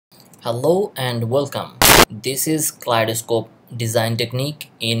Hello and welcome. This is Kaleidoscope Design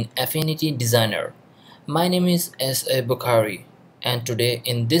Technique in Affinity Designer. My name is S.A. Bukhari, and today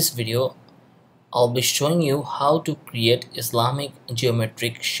in this video I'll be showing you how to create Islamic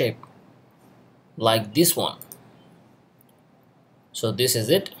geometric shape like this one. So this is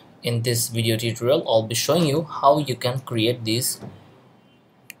it. In this video tutorial I'll be showing you how you can create this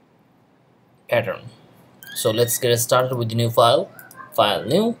pattern. So let's get started with the new file. File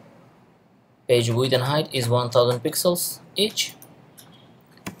new. Page width and height is 1000 pixels each.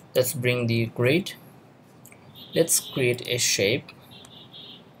 Let's bring the grid. Let's create a shape.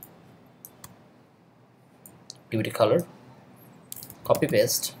 Give it a color. Copy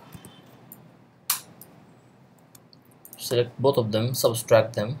paste. Select both of them,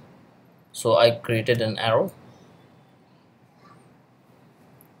 subtract them. So I created an arrow.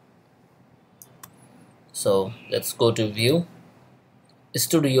 So let's go to view,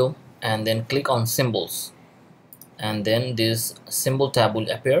 studio, and then click on symbols, and then this symbol tab will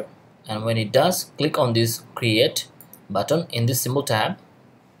appear, and when it does, click on this create button in this symbol tab.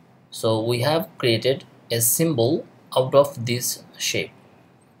 So we have created a symbol out of this shape.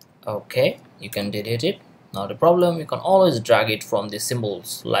 Okay, you can delete it, not a problem. You can always drag it from the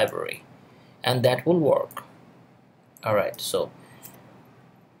symbols library and that will work. Alright, so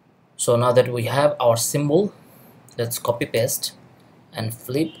now that we have our symbol, let's copy paste and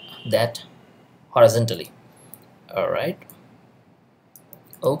flip that horizontally. Alright,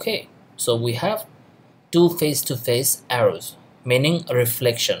 okay, so we have two face-to-face arrows, meaning a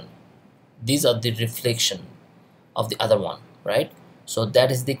reflection. These are the reflection of the other one, right? So that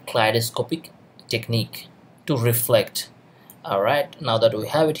is the kaleidoscopic technique, to reflect. Alright, now that we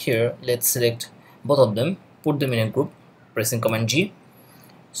have it here, let's select both of them, put them in a group, pressing Command G.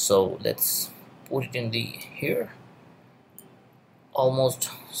 So let's put it in the here, almost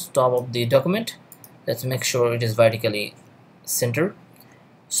top of the document. Let's make sure it is vertically centered.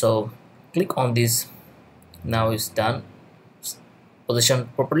 So click on this. Now it's done,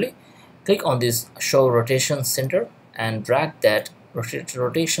 positioned properly. Click on this show rotation center and drag that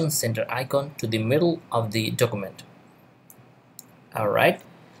rotation center icon to the middle of the document. Alright,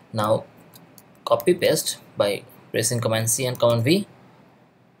 now copy paste by pressing Command C and Command V,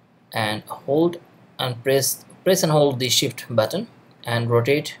 and hold and press and hold the shift button and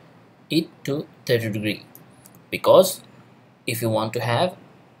rotate it to 30 degree, because if you want to have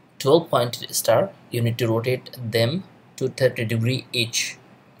 12 pointed star, you need to rotate them to 30 degree each.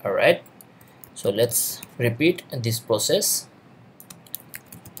 Alright, so let's repeat this process.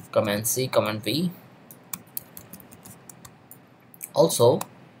 Command C, Command V. Also,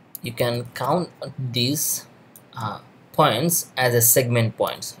 you can count these points as a segment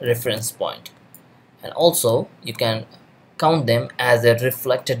points, reference point, and also you can count them as a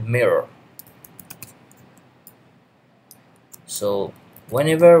reflected mirror. So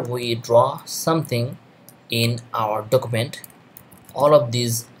whenever we draw something in our document, all of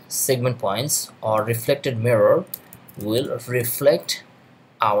these segment points or reflected mirror will reflect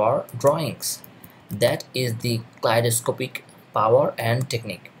our drawings. That is the kaleidoscopic power and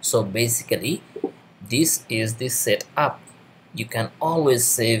technique. So basically this is the setup. You can always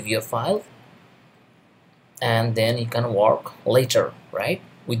save your file and then you can work later, right,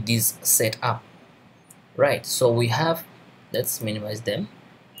 with this setup. Right, so we have, let's minimize them.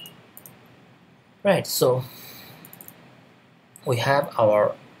 Right, so we have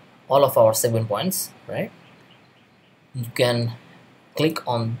our all of our segment points, right? You can click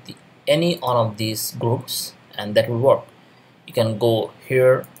on any one of these groups and that will work. You can go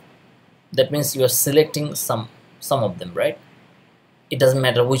here, that means you are selecting some of them, right? It doesn't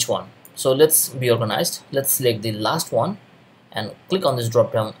matter which one. So let's be organized. Let's select the last one and click on this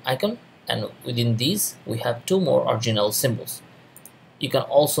drop down icon, and within these we have two more original symbols. You can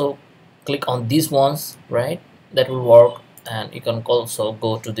also click on these ones, right? That will work. And you can also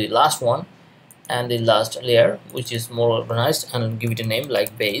go to the last one and the last layer, which is more organized, and give it a name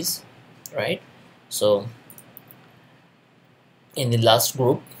like base, right? So in the last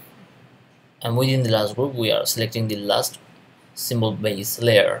group, and within the last group, we are selecting the last symbol base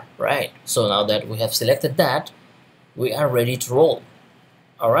layer, right? So now that we have selected that, we are ready to roll.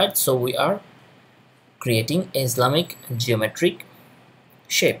 Alright, so we are creating Islamic geometric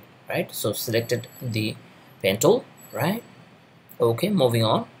shape, right? So selected the pen tool, right? Okay, moving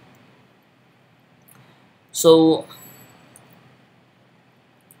on. So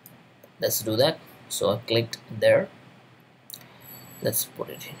let's do that. So I clicked there. Let's put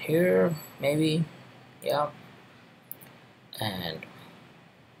it in here, maybe. Yeah. And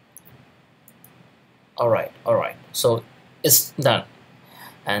alright, so it's done.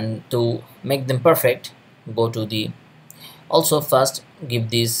 And to make them perfect, go to the, also first make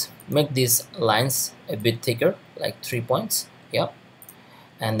these lines a bit thicker, like 3 points. Yeah,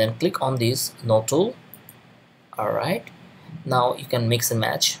 and then click on this node tool. All right, now you can mix and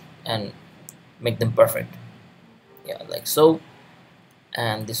match and make them perfect. Yeah, like so.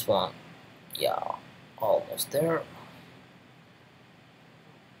 And this one, yeah, almost there.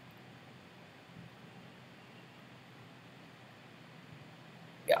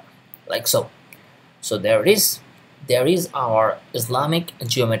 Yeah, like so. So there it is. There is our Islamic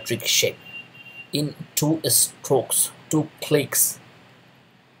geometric shape in 2 strokes, 2 clicks.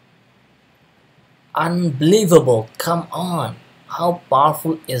 Unbelievable. Come on, how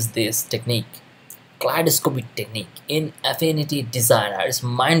powerful is this technique? Kaleidoscopic technique in Affinity Designer is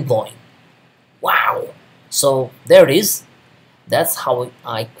mind-blowing. Wow. So there it is. That's how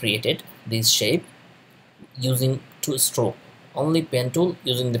I created this shape using 2 stroke, only pen tool,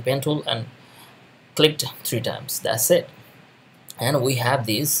 using the pen tool, and clicked 3 times. That's it. And we have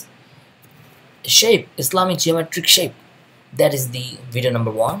this shape, Islamic geometric shape. That is the video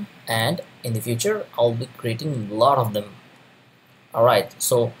number 1, and in the future I'll be creating a lot of them. Alright,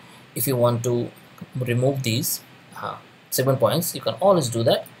 so if you want to remove these segment points, you can always do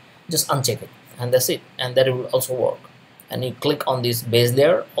that. Just uncheck it, and that's it, and that will also work. And you click on this base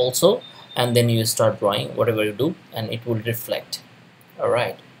layer also, and then you start drawing whatever you do, and it will reflect.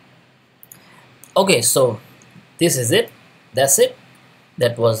 Alright, okay, so this is it. That's it.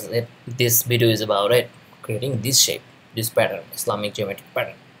 That was it. This video is about it, creating this shape, this pattern, Islamic geometric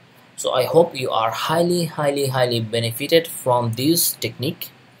pattern. So I hope you are highly benefited from this technique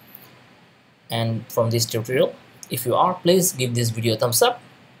and from this tutorial. If you are, please give this video a thumbs up,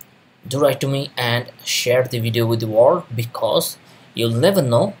 do write to me, and share the video with the world, because you'll never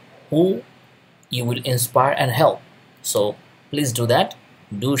know who you will inspire and help. So please do that.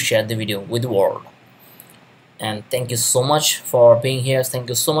 Do share the video with the world. And thank you so much for being here. Thank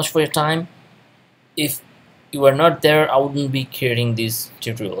you so much for your time. If you were not there, I wouldn't be creating these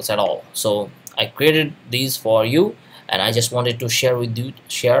tutorials at all. So I created these for you, and I just wanted to share with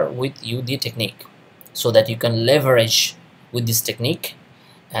you the technique, so that you can leverage with this technique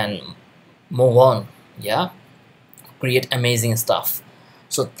and move on. Yeah, create amazing stuff.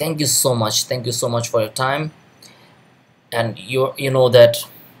 So thank you so much. Thank you so much for your time. And you know that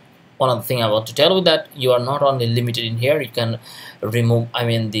one of the thing I want to tell you, that you are not only limited in here. You can remove, I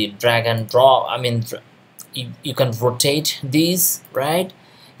mean, the drag and drop, I mean, you can rotate these, right?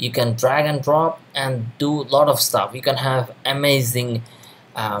 You can drag and drop and do a lot of stuff. You can have amazing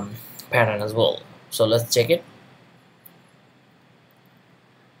pattern as well. So let's check it.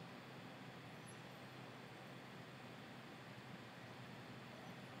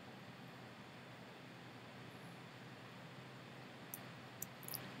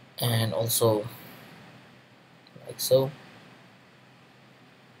 And also like so.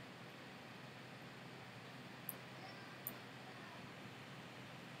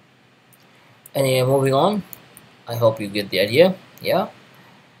 Anyway, moving on. I hope you get the idea. Yeah,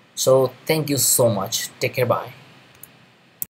 so thank you so much. Take care. Bye.